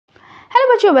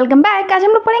बच्चों, welcome back. आज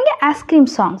हम लोग पढ़ेंगे ice cream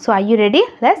song. So are you ready?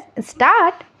 Let's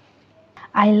start.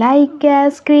 I like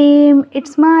ice cream,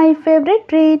 it's my favorite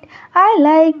treat. I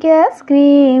like ice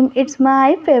cream, it's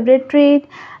my favorite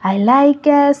treat. I like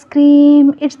ice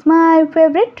cream, it's my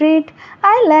favorite treat.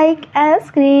 I like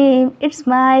ice cream, it's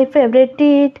my favorite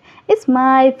treat. It's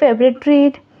my favorite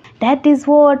treat. That is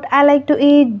what I like to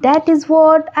eat. That is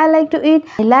what I like to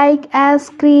eat. I like ice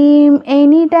cream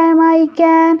anytime I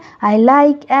can. I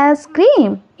like ice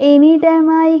cream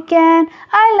anytime I can.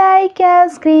 I like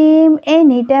ice cream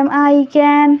anytime I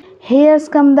can. Here's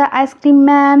come the ice cream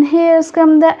man. Here's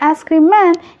come the ice cream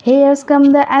man. Here's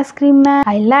come the ice cream man.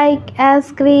 I like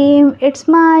ice cream. It's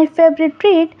my favorite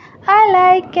treat. I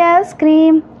like ice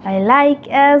cream. I like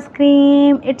ice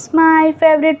cream. It's my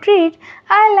favorite treat.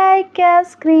 I like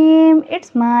ice cream.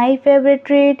 It's my favorite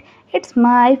treat. It's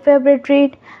my favorite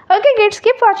treat. Okay kids,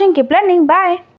 keep watching, keep learning. Bye.